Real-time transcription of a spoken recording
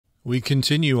We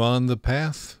continue on the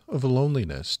path of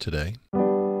loneliness today.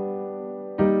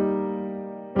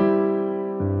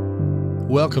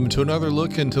 Welcome to another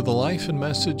look into the life and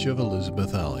message of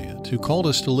Elisabeth Elliot, who called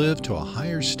us to live to a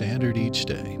higher standard each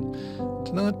day,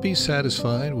 to not be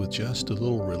satisfied with just a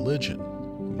little religion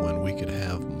when we could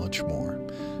have much more.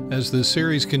 As this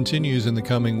series continues in the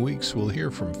coming weeks, we'll hear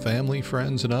from family,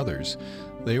 friends, and others.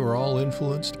 They were all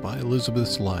influenced by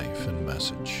Elisabeth's life and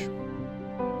message.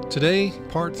 Today,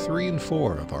 part 3 and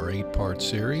 4 of our 8-part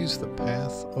series, The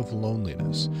Path of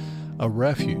Loneliness, a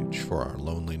refuge for our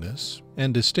loneliness,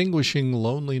 and distinguishing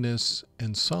loneliness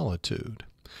and solitude.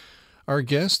 Our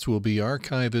guest will be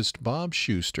Archivist Bob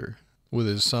Shuster, with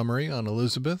his summary on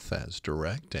Elisabeth as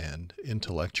direct and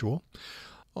intellectual.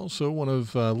 Also, one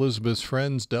of Elisabeth's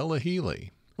friends, Della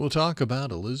Healy, will talk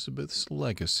about Elisabeth's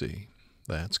legacy.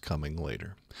 That's coming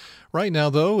later. Right now,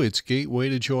 though, it's Gateway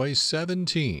to Joy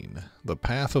 17, The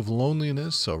Path of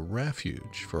Loneliness, a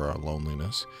refuge for our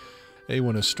loneliness. Hey,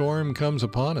 when a storm comes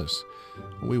upon us,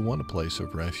 we want a place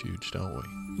of refuge, don't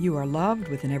we? You are loved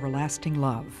with an everlasting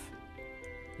love.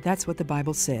 That's what the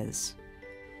Bible says.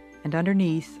 And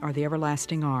underneath are the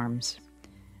everlasting arms.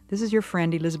 This is your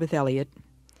friend Elisabeth Elliot,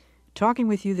 talking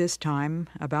with you this time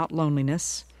about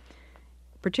loneliness,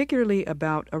 particularly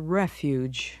about a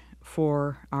refuge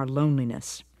for our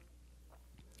loneliness.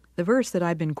 The verse that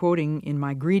I've been quoting in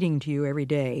my greeting to you every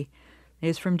day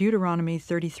is from Deuteronomy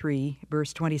 33,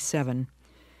 verse 27.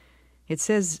 It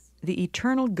says, "The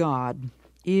eternal God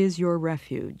is your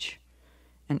refuge,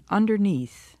 and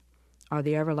underneath are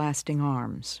the everlasting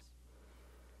arms.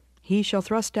 He shall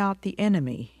thrust out the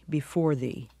enemy before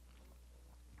thee."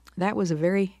 That was a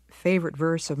very favorite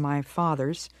verse of my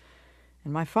father's,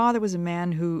 and my father was a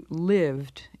man who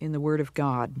lived in the Word of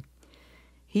God.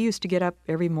 He used to get up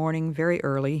every morning very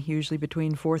early, usually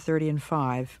between 4:30 and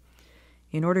 5,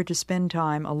 in order to spend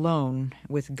time alone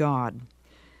with God.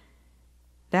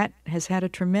 That has had a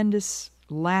tremendous,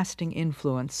 lasting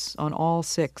influence on all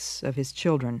 6 of his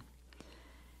children.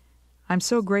 I'm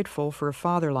so grateful for a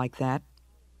father like that,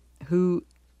 who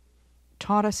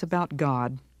taught us about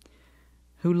God,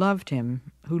 who loved Him,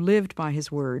 who lived by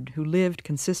His Word, who lived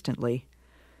consistently.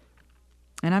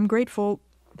 And I'm grateful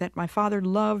that my father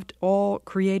loved all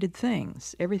created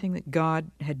things, everything that God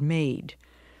had made.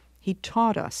 He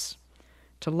taught us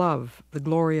to love the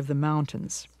glory of the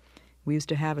mountains. We used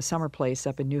to have a summer place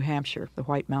up in New Hampshire, the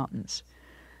White Mountains.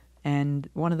 And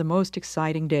one of the most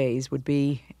exciting days would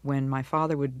be when my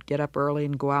father would get up early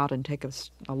and go out and take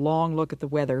a long look at the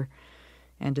weather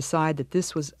and decide that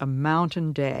this was a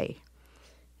mountain day.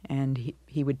 And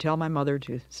he would tell my mother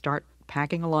to start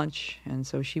packing a lunch, and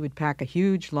so she would pack a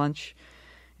huge lunch,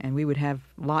 and we would have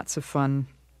lots of fun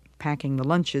packing the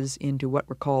lunches into what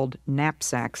were called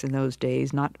knapsacks in those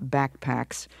days, not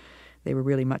backpacks. They were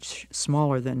really much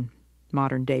smaller than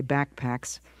modern-day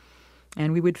backpacks.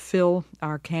 And we would fill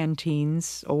our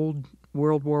canteens, old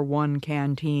World War I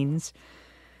canteens,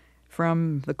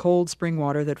 from the cold spring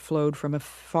water that flowed from a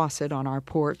faucet on our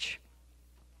porch.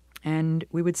 And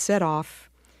we would set off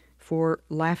for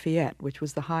Lafayette, which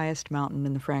was the highest mountain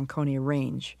in the Franconia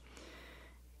Range.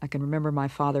 I can remember my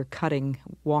father cutting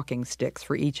walking sticks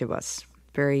for each of us,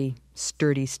 very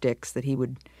sturdy sticks that he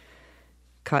would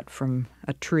cut from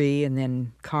a tree and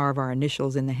then carve our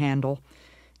initials in the handle.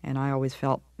 And I always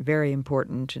felt very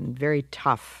important and very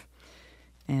tough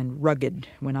and rugged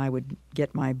when I would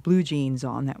get my blue jeans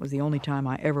on. That was the only time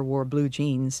I ever wore blue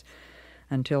jeans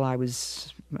until I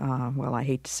was, I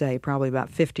hate to say, probably about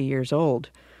 50 years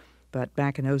old. But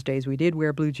back in those days, we did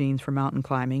wear blue jeans for mountain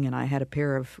climbing, and I had a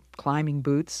pair of climbing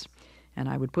boots, and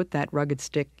I would put that rugged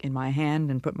stick in my hand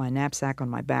and put my knapsack on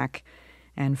my back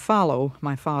and follow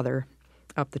my father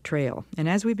up the trail. And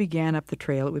as we began up the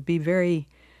trail, it would be very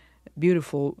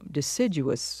beautiful,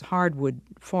 deciduous hardwood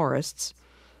forests,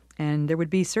 and there would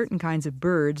be certain kinds of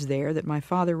birds there that my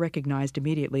father recognized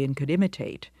immediately and could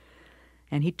imitate.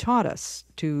 And he taught us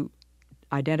to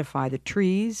identify the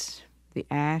trees, the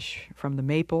ash from the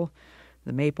maple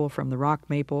from the rock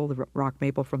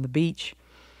maple from the beech.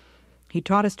 He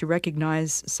taught us to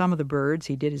recognize some of the birds.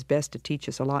 He did his best to teach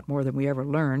us a lot more than we ever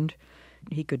learned.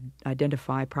 He could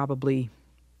identify probably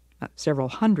several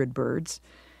hundred birds,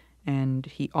 and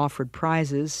he offered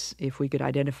prizes if we could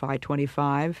identify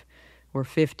 25 or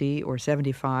 50 or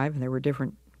 75, and there were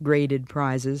different graded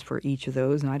prizes for each of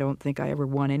those, and I don't think I ever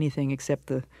won anything except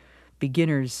the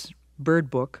beginner's bird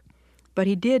book. But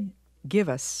he did give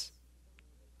us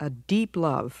a deep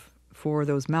love for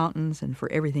those mountains and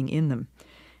for everything in them.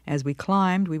 As we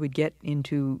climbed, we would get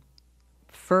into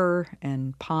fir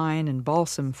and pine and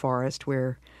balsam forest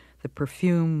where the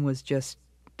perfume was just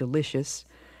delicious.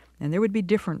 and there would be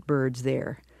different birds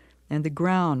there, and the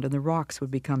ground and the rocks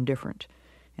would become different.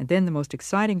 And then the most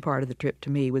exciting part of the trip to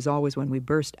me was always when we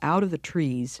burst out of the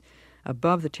trees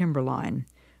above the timberline,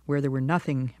 where there were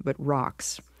nothing but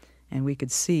rocks, and we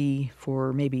could see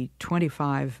for maybe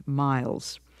 25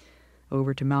 miles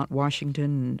over to Mount Washington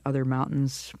and other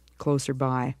mountains closer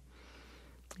by.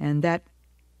 And that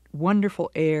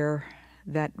wonderful air,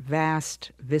 that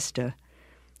vast vista,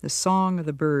 the song of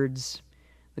the birds,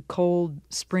 the cold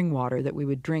spring water that we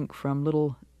would drink from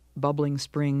little bubbling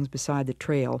springs beside the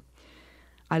trail,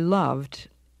 I loved,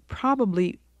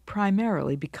 probably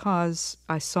primarily because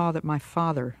I saw that my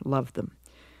father loved them.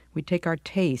 We take our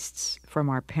tastes from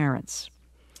our parents.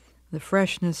 The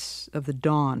freshness of the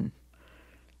dawn,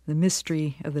 the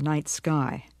mystery of the night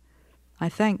sky. I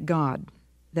thank God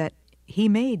that He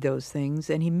made those things,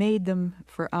 and He made them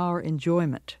for our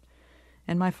enjoyment.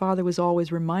 And my father was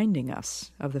always reminding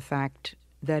us of the fact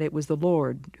that it was the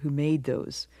Lord who made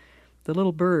those, the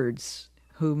little birds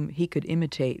whom He could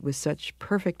imitate with such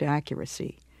perfect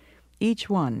accuracy, each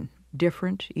one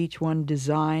different, each one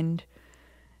designed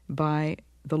by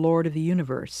the Lord of the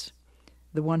universe,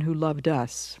 the one who loved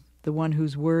us, the one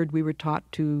whose word we were taught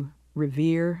to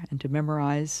revere and to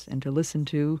memorize and to listen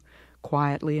to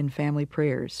quietly in family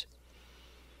prayers.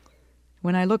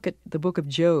 When I look at the book of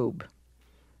Job,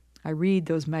 I read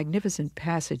those magnificent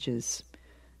passages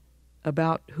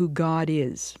about who God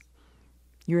is.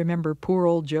 You remember poor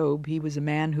old Job. He was a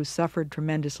man who suffered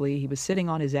tremendously. He was sitting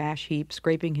on his ash heap,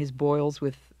 scraping his boils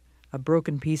with a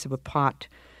broken piece of a pot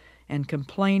and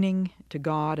complaining to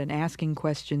God and asking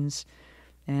questions,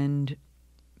 and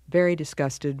very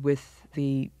disgusted with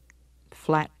the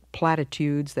flat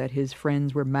platitudes that his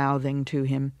friends were mouthing to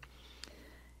him.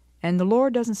 And the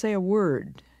Lord doesn't say a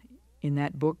word in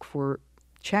that book for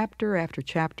chapter after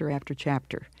chapter after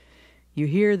chapter. You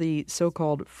hear the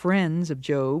so-called friends of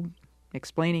Job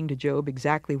explaining to Job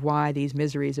exactly why these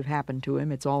miseries have happened to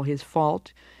him. It's all his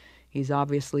fault. He's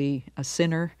obviously a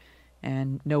sinner,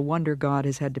 and no wonder God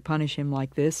has had to punish him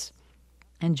like this.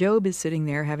 And Job is sitting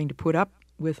there having to put up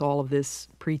with all of this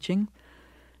preaching.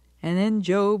 And then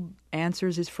Job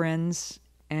answers his friends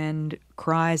and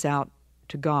cries out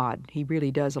to God. He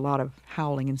really does a lot of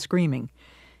howling and screaming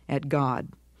at God.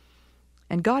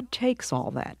 And God takes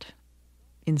all that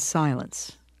in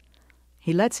silence.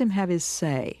 He lets him have his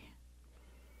say.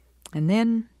 And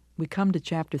then we come to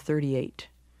chapter 38.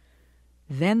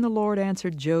 Then the Lord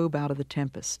answered Job out of the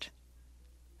tempest.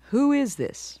 Who is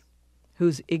this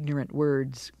whose ignorant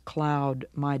words cloud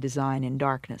my design in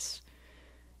darkness?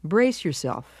 Brace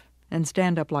yourself and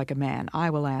stand up like a man. I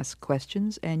will ask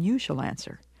questions, and you shall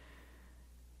answer.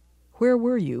 Where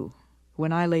were you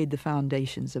when I laid the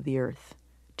foundations of the earth?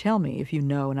 Tell me if you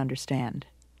know and understand.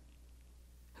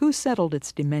 Who settled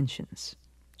its dimensions?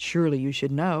 Surely you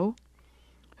should know.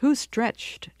 Who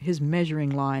stretched his measuring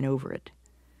line over it?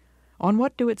 On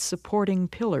what do its supporting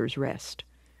pillars rest?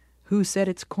 Who set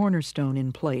its cornerstone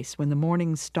in place when the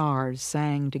morning stars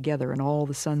sang together and all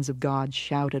the sons of God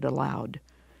shouted aloud?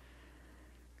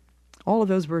 All of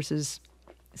those verses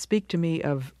speak to me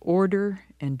of order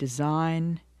and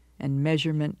design and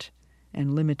measurement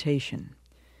and limitation,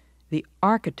 the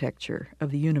architecture of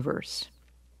the universe.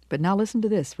 But now listen to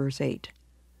this, verse 8.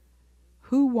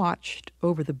 Who watched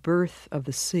over the birth of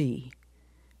the sea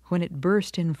when it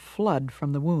burst in flood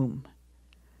from the womb,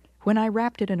 when I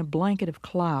wrapped it in a blanket of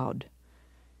cloud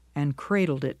and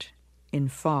cradled it in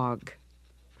fog?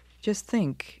 Just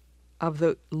think of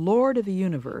the Lord of the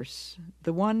universe,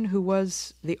 the one who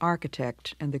was the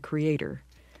architect and the creator,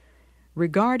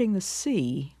 regarding the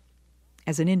sea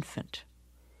as an infant,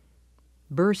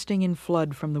 bursting in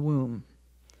flood from the womb.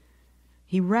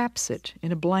 He wraps it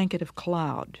in a blanket of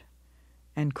cloud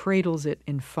and cradles it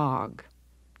in fog,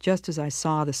 just as I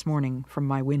saw this morning from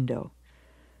my window.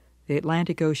 The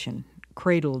Atlantic Ocean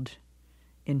cradled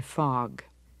in fog.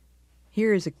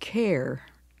 Here is a care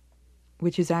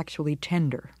which is actually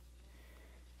tender.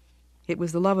 It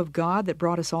was the love of God that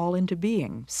brought us all into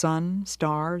being, sun,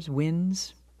 stars,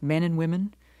 winds, men and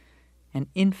women, and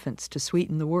infants to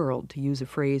sweeten the world, to use a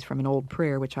phrase from an old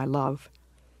prayer which I love.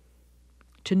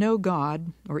 To know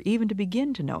God, or even to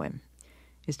begin to know Him,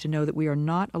 is to know that we are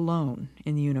not alone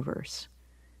in the universe.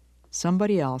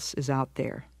 Somebody else is out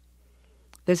there.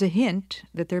 There's a hint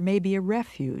that there may be a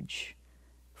refuge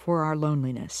for our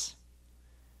loneliness.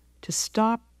 To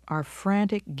stop our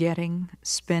frantic getting,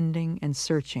 spending, and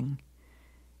searching,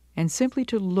 and simply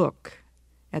to look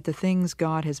at the things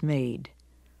God has made,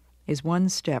 is one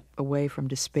step away from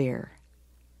despair.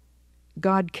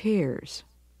 God cares.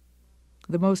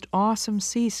 The most awesome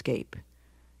seascape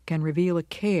can reveal a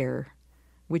care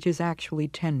which is actually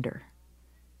tender.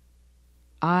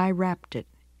 I wrapped it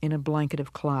in a blanket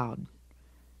of cloud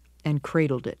and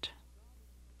cradled it.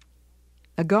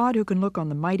 A God who can look on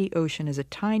the mighty ocean as a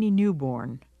tiny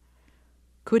newborn,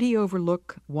 could he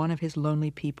overlook one of his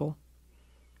lonely people?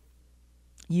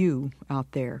 You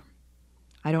out there,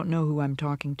 I don't know who I'm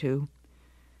talking to,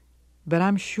 but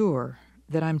I'm sure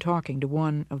that I'm talking to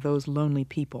one of those lonely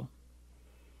people.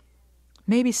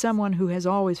 Maybe someone who has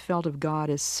always felt of God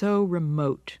as so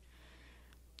remote,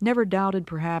 never doubted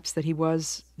perhaps that he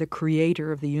was the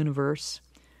creator of the universe,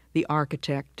 the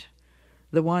architect,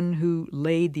 the one who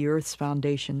laid the earth's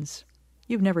foundations.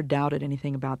 You've never doubted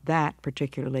anything about that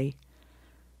particularly.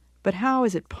 But how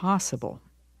is it possible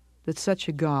that such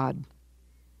a God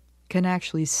can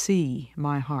actually see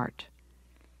my heart,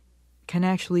 can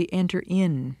actually enter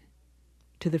in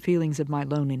to the feelings of my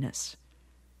loneliness?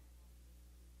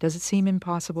 Does it seem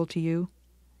impossible to you?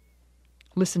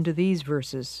 Listen to these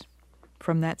verses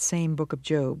from that same book of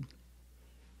Job.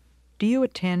 Do you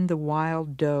attend the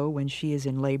wild doe when she is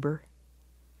in labor?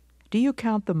 Do you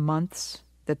count the months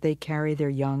that they carry their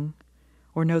young,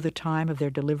 or know the time of their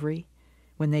delivery,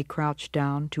 when they crouch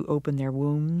down to open their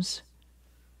wombs?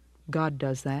 God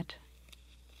does that.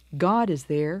 God is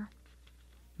there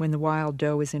when the wild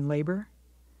doe is in labor.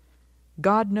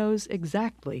 God knows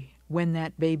exactly when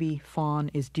that baby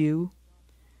fawn is due.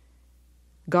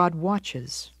 God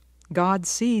watches. God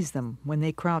sees them when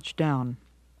they crouch down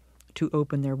to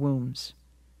open their wombs.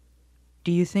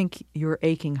 Do you think your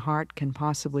aching heart can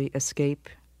possibly escape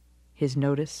his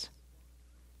notice?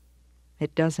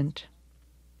 It doesn't.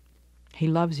 He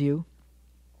loves you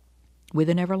with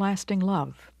an everlasting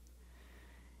love.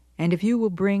 And if you will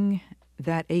bring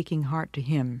that aching heart to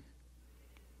him,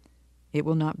 it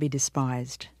will not be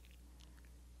despised.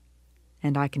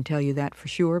 And I can tell you that for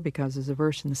sure because there's a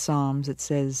verse in the Psalms that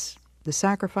says, "The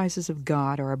sacrifices of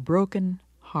God are a broken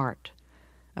heart,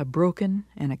 a broken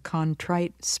and a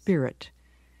contrite spirit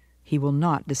he will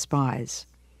not despise."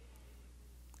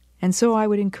 And so I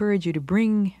would encourage you to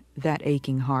bring that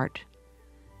aching heart,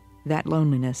 that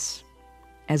loneliness,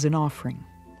 as an offering.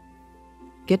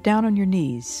 Get down on your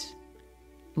knees,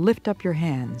 lift up your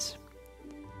hands,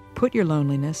 put your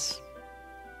loneliness,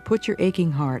 put your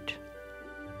aching heart,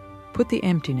 put the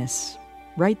emptiness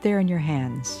right there in your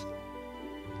hands.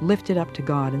 Lift it up to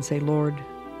God and say, "Lord,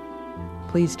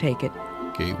 please take it."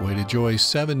 Gateway to Joy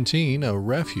 17, a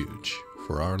refuge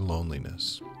for our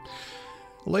loneliness.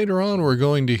 Later on, we're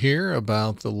going to hear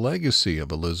about the legacy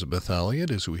of Elisabeth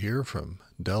Elliot as we hear from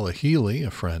Della Healy,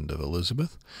 a friend of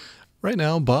Elisabeth. Right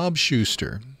now, Bob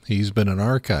Shuster. He's been an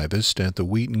archivist at the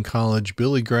Wheaton College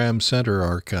Billy Graham Center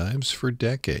archives for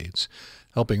decades,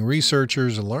 helping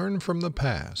researchers learn from the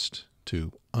past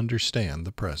to understand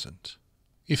the present.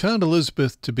 He found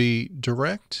Elisabeth to be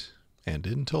direct and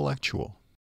intellectual.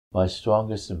 My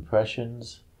strongest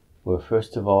impressions were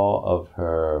first of all of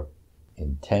her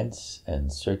intense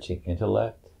and searching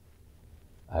intellect.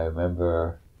 I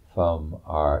remember from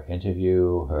our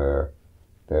interview her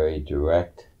very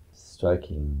direct,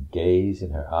 striking gaze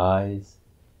in her eyes.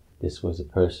 This was a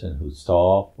person who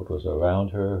saw what was around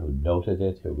her, who noted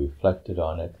it, who reflected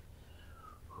on it,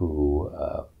 who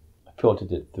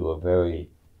filtered it through a very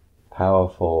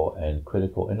powerful and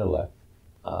critical intellect.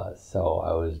 So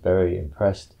I was very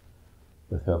impressed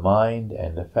with her mind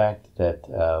and the fact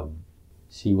that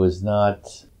she was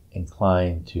not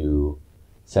inclined to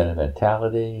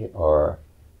sentimentality or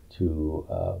to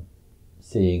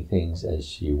seeing things as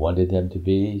she wanted them to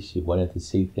be. She wanted to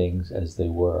see things as they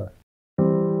were.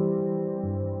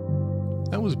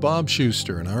 That was Bob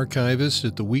Shuster, an archivist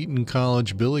at the Wheaton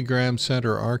College Billy Graham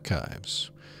Center archives.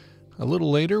 A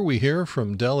little later, we hear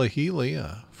from Della Healy,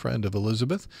 a friend of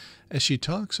Elisabeth, as she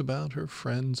talks about her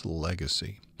friend's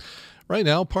legacy. Right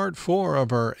now, part 4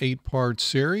 of our 8-part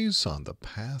series on the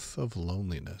path of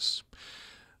loneliness.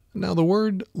 Now, the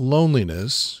word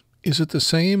loneliness, is it the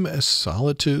same as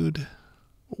solitude?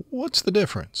 What's the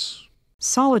difference?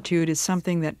 Solitude is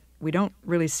something that we don't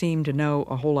really seem to know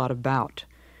a whole lot about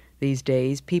these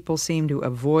days. People seem to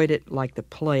avoid it like the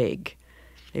plague.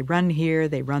 They run here,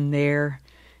 they run there.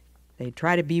 They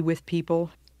try to be with people,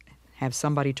 have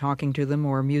somebody talking to them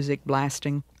or music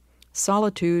blasting.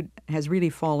 Solitude has really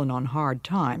fallen on hard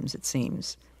times, it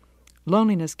seems.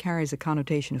 Loneliness carries a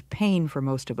connotation of pain for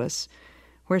most of us,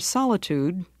 where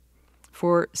solitude,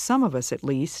 for some of us at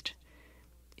least,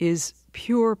 is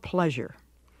pure pleasure.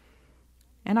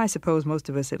 And I suppose most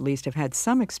of us at least have had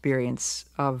some experience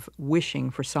of wishing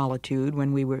for solitude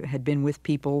when we had been with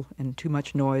people and too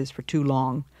much noise for too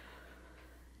long.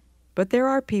 But there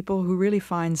are people who really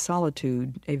find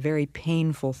solitude a very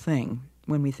painful thing.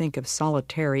 When we think of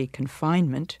solitary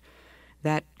confinement,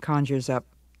 that conjures up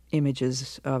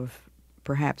images of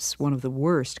perhaps one of the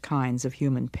worst kinds of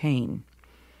human pain.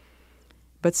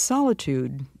 But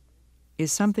solitude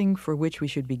is something for which we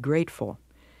should be grateful,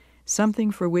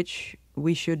 something for which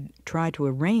we should try to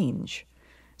arrange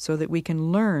so that we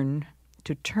can learn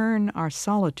to turn our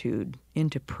solitude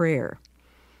into prayer.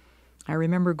 I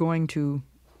remember going to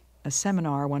a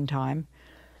seminar one time.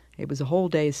 It was a whole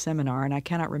day's seminar, and I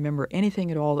cannot remember anything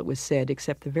at all that was said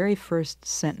except the very first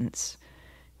sentence,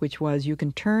 which was, you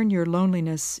can turn your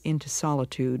loneliness into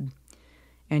solitude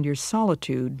and your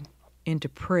solitude into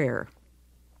prayer.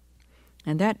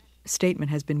 And that statement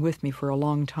has been with me for a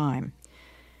long time.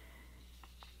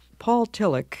 Paul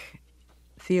Tillich,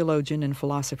 theologian and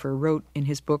philosopher, wrote in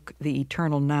his book, The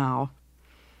Eternal Now,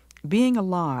 being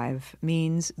alive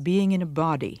means being in a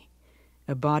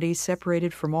body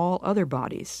separated from all other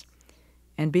bodies,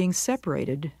 and being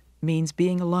separated means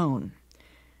being alone.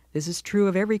 This is true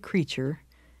of every creature,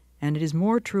 and it is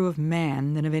more true of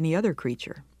man than of any other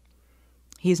creature.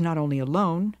 He is not only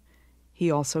alone,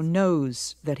 he also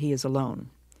knows that he is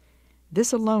alone.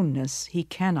 This aloneness he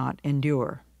cannot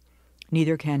endure.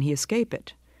 Neither can he escape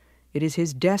it. It is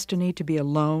his destiny to be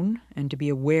alone and to be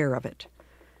aware of it.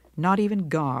 Not even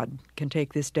God can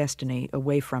take this destiny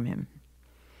away from him.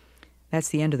 That's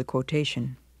the end of the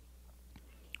quotation.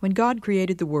 When God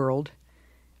created the world,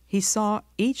 he saw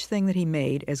each thing that he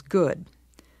made as good.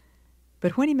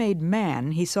 But when he made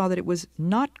man, he saw that it was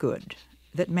not good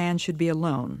that man should be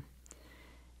alone.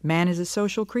 Man is a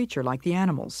social creature like the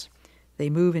animals. They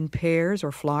move in pairs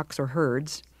or flocks or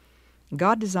herds.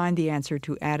 God designed the answer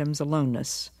to Adam's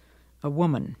aloneness, a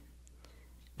woman.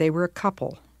 They were a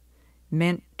couple,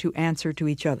 meant to answer to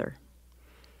each other.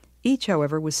 Each,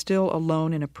 however, was still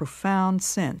alone in a profound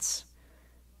sense,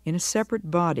 in a separate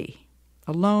body,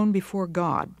 alone before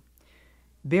God,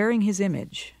 bearing his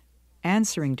image,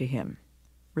 answering to him,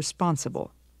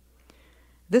 responsible.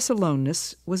 This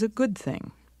aloneness was a good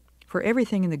thing, for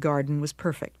everything in the garden was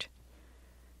perfect.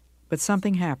 But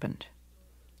something happened.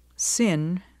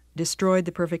 Sin destroyed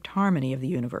the perfect harmony of the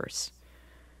universe.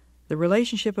 The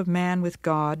relationship of man with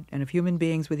God and of human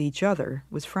beings with each other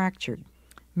was fractured.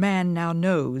 Man now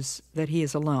knows that he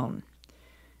is alone.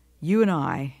 You and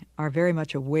I are very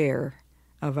much aware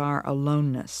of our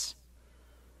aloneness.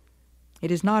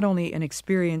 It is not only an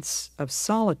experience of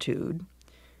solitude,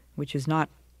 which is not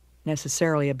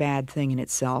necessarily a bad thing in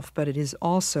itself, but it is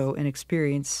also an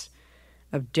experience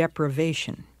of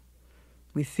deprivation.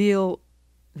 We feel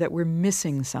that we're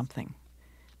missing something,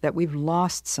 that we've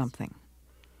lost something.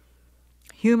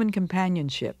 Human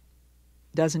companionship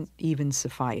doesn't even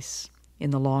suffice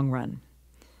in the long run.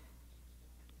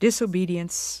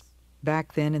 Disobedience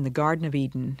back then in the Garden of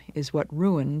Eden is what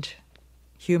ruined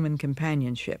human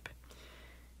companionship.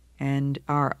 And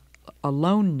our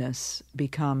aloneness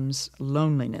becomes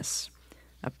loneliness,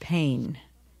 a pain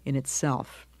in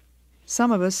itself.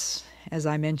 Some of us, as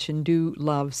I mentioned, do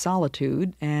love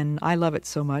solitude, and I love it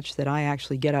so much that I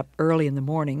actually get up early in the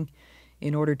morning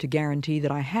in order to guarantee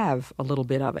that I have a little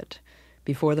bit of it,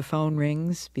 before the phone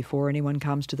rings, before anyone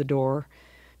comes to the door,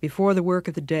 before the work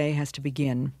of the day has to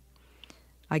begin.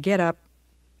 I get up,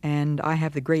 and I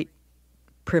have the great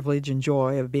privilege and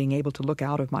joy of being able to look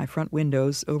out of my front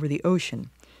windows over the ocean.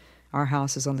 Our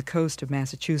house is on the coast of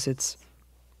Massachusetts,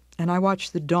 and I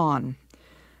watch the dawn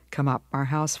come up. Our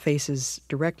house faces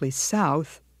directly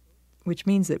south, which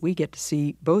means that we get to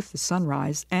see both the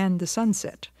sunrise and the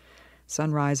sunset.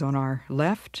 Sunrise on our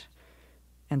left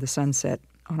and the sunset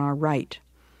on our right.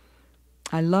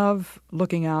 I love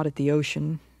looking out at the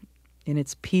ocean in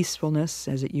its peacefulness,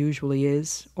 as it usually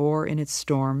is, or in its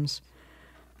storms.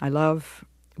 I love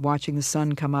watching the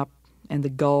sun come up and the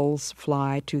gulls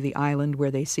fly to the island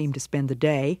where they seem to spend the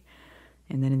day,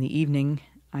 and then in the evening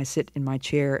I sit in my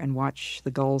chair and watch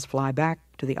the gulls fly back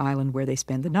to the island where they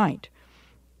spend the night.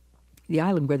 The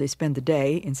island where they spend the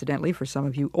day, incidentally, for some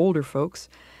of you older folks,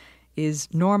 is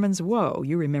Norman's Woe.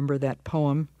 You remember that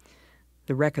poem,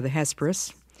 The Wreck of the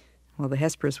Hesperus? Well, the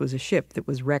Hesperus was a ship that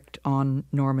was wrecked on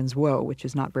Norman's Woe, which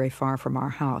is not very far from our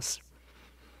house.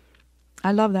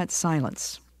 I love that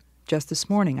silence. Just this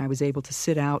morning I was able to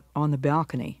sit out on the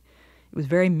balcony. It was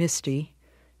very misty.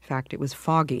 In fact, it was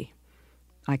foggy.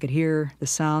 I could hear the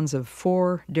sounds of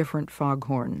 4 different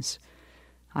foghorns.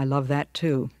 I love that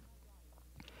too.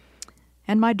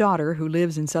 And my daughter, who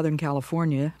lives in Southern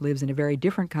California, lives in a very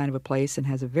different kind of a place and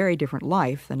has a very different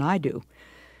life than I do.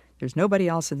 There's nobody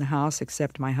else in the house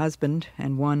except my husband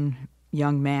and one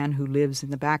young man who lives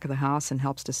in the back of the house and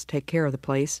helps us take care of the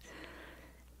place.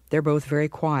 They're both very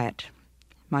quiet.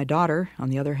 My daughter, on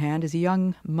the other hand, is a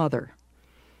young mother.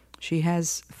 She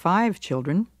has 5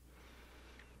 children,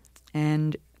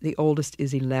 and the oldest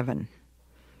is 11.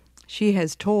 She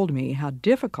has told me how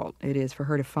difficult it is for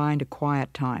her to find a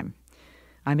quiet time.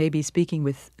 I may be speaking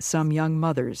with some young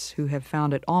mothers who have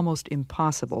found it almost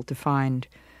impossible to find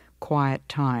quiet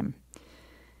time.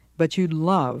 But you'd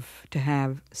love to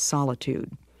have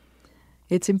solitude.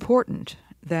 It's important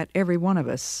that every one of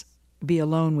us be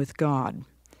alone with God.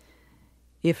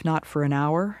 If not for an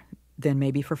hour, then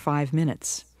maybe for 5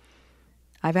 minutes.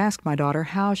 I've asked my daughter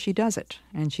how she does it,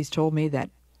 and she's told me that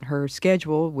her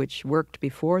schedule, which worked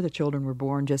before the children were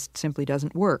born, just simply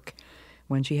doesn't work.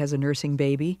 When she has a nursing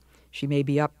baby, she may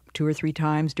be up 2 or 3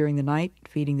 times during the night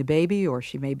feeding the baby, or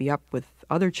she may be up with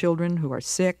other children who are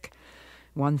sick,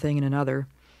 one thing and another.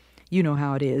 You know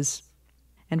how it is.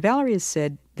 And Valerie has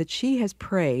said that she has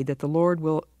prayed that the Lord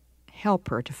will help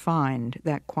her to find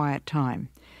that quiet time.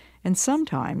 And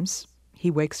sometimes He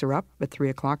wakes her up at 3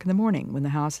 o'clock in the morning when the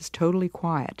house is totally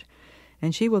quiet,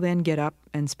 and she will then get up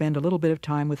and spend a little bit of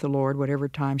time with the Lord, whatever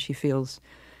time she feels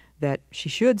that she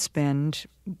should spend,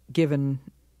 given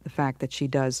the fact that she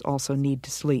does also need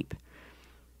to sleep.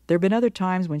 There have been other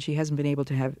times when she hasn't been able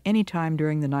to have any time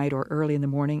during the night or early in the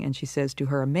morning, and she says to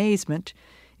her amazement,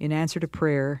 in answer to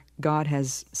prayer, God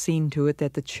has seen to it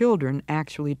that the children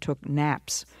actually took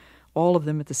naps, all of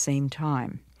them at the same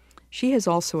time. She has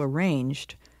also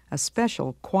arranged a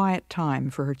special quiet time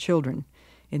for her children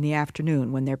in the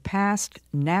afternoon. When they're past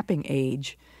napping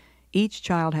age, each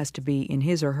child has to be in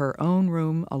his or her own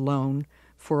room alone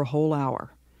for a whole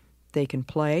hour. They can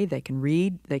play, they can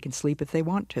read, they can sleep if they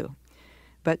want to.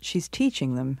 But she's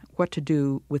teaching them what to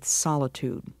do with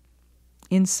solitude.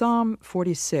 In Psalm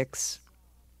 46,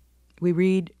 we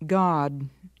read, God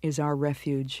is our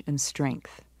refuge and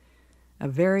strength, a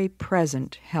very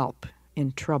present help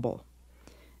in trouble.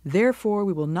 Therefore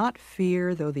we will not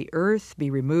fear, though the earth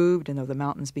be removed, and though the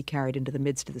mountains be carried into the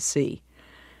midst of the sea.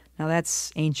 Now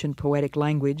that's ancient poetic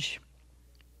language.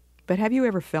 But have you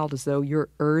ever felt as though your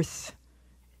earth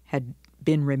had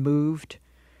been removed,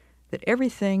 that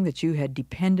everything that you had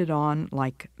depended on,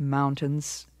 like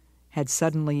mountains, had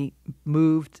suddenly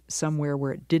moved somewhere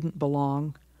where it didn't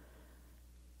belong?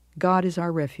 God is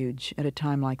our refuge at a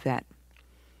time like that.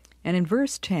 And in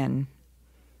verse 10,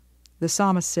 the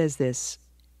psalmist says this,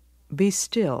 "Be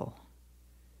still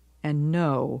and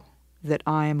know that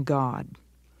I am God."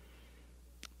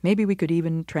 Maybe we could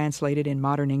even translate it in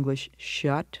modern English,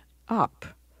 shut up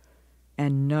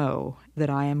and know that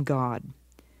I am God.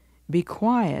 Be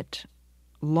quiet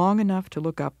long enough to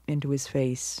look up into His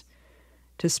face,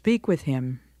 to speak with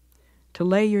Him, to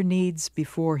lay your needs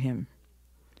before Him,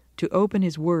 to open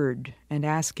His Word and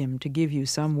ask Him to give you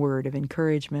some word of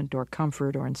encouragement or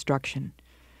comfort or instruction,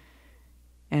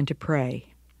 and to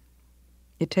pray.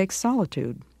 It takes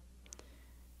solitude.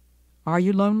 Are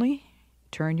you lonely?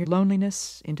 Turn your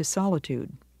loneliness into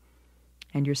solitude,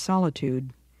 and your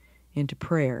solitude into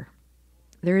prayer.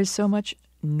 There is so much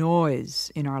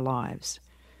noise in our lives.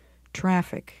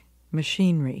 Traffic,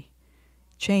 machinery,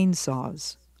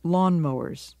 chainsaws,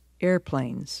 lawnmowers,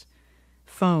 airplanes,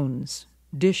 phones,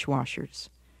 dishwashers.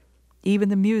 Even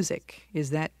the music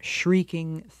is that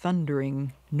shrieking,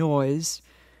 thundering noise,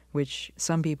 which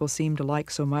some people seem to like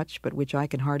so much, but which I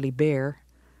can hardly bear.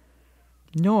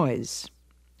 Noise.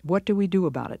 What do we do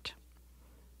about it?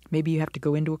 Maybe you have to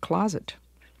go into a closet.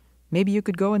 Maybe you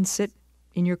could go and sit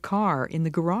in your car in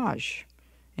the garage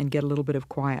and get a little bit of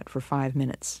quiet for 5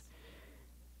 minutes.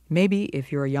 Maybe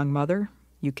if you're a young mother,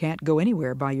 you can't go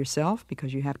anywhere by yourself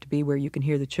because you have to be where you can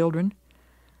hear the children.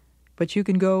 But you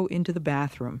can go into the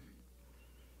bathroom.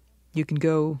 You can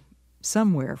go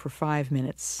somewhere for 5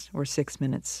 minutes or 6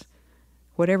 minutes,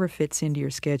 whatever fits into your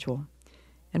schedule.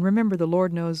 And remember, the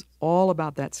Lord knows all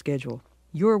about that schedule.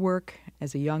 Your work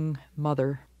as a young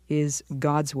mother is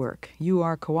God's work. You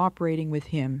are cooperating with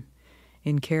Him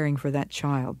in caring for that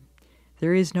child.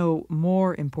 There is no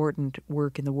more important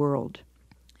work in the world.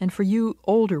 And for you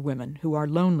older women who are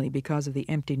lonely because of the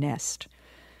empty nest,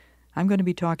 I'm going to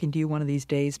be talking to you one of these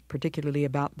days particularly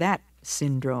about that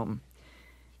syndrome.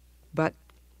 But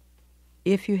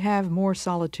if you have more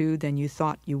solitude than you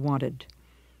thought you wanted,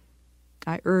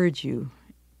 I urge you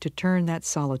to turn that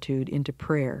solitude into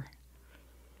prayer.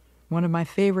 One of my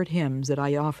favorite hymns that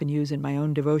I often use in my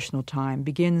own devotional time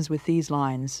begins with these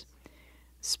lines,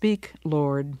 "Speak,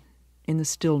 Lord, in the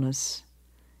stillness,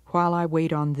 while I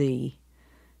wait on Thee.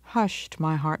 Hushed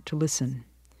my heart to listen,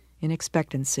 in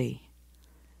expectancy.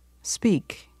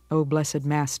 Speak, O blessed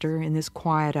Master, in this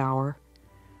quiet hour.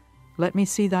 Let me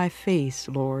see Thy face,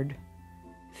 Lord,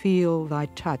 feel Thy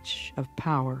touch of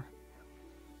power.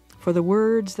 For the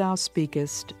words Thou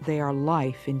speakest, they are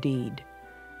life indeed,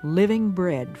 living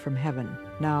bread from heaven.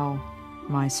 Now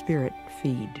my spirit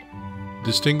feed."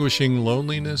 Distinguishing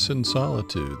Loneliness and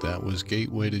Solitude. That was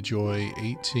Gateway to Joy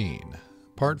 18,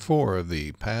 Part 4 of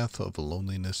the Path of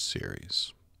Loneliness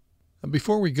series.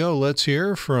 Before we go, let's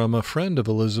hear from a friend of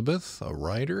Elisabeth, a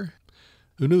writer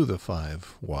who knew the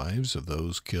 5 wives of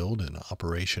those killed in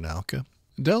Operation Alka.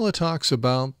 Della talks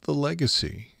about the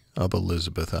legacy of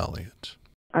Elisabeth Elliot.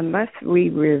 Unless we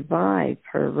revive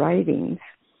her writings,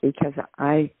 because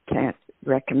I can't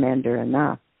recommend her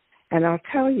enough. And I'll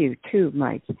tell you, too,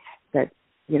 Mike, that,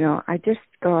 I just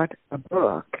got a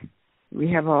book. We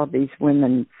have all these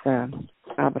women's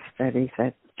Bible studies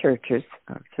at churches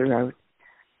throughout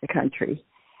the country.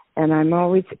 And I'm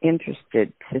always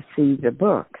interested to see the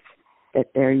books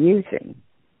that they're using.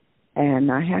 And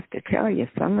I have to tell you,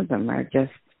 some of them are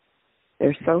just,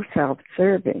 they're so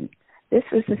self-serving. This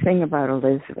was the thing about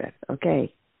Elisabeth,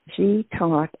 okay? She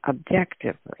taught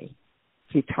objectively.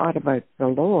 She taught about the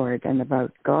Lord and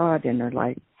about God in her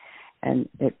life, and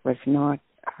it was not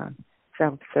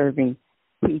self-serving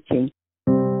teaching.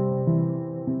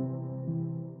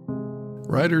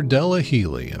 Writer Della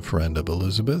Healy, a friend of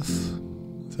Elisabeth.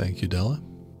 Thank you, Della.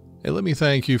 Hey, let me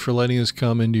thank you for letting us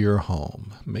come into your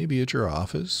home, maybe at your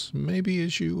office, maybe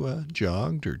as you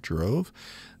jogged or drove.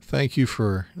 Thank you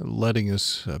for letting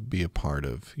us be a part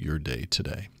of your day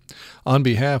today. On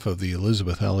behalf of the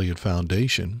Elisabeth Elliot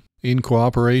Foundation, in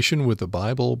cooperation with the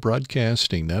Bible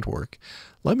Broadcasting Network,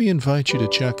 let me invite you to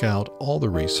check out all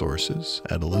the resources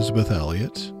at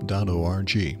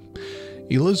elisabethelliot.org.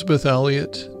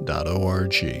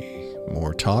 elisabethelliot.org.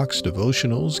 More talks,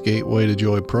 devotionals, Gateway to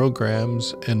Joy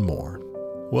programs, and more.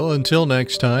 Well, until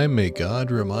next time, may God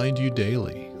remind you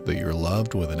daily that you're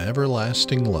loved with an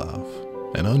everlasting love,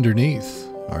 and underneath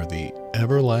are the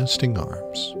everlasting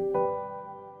arms.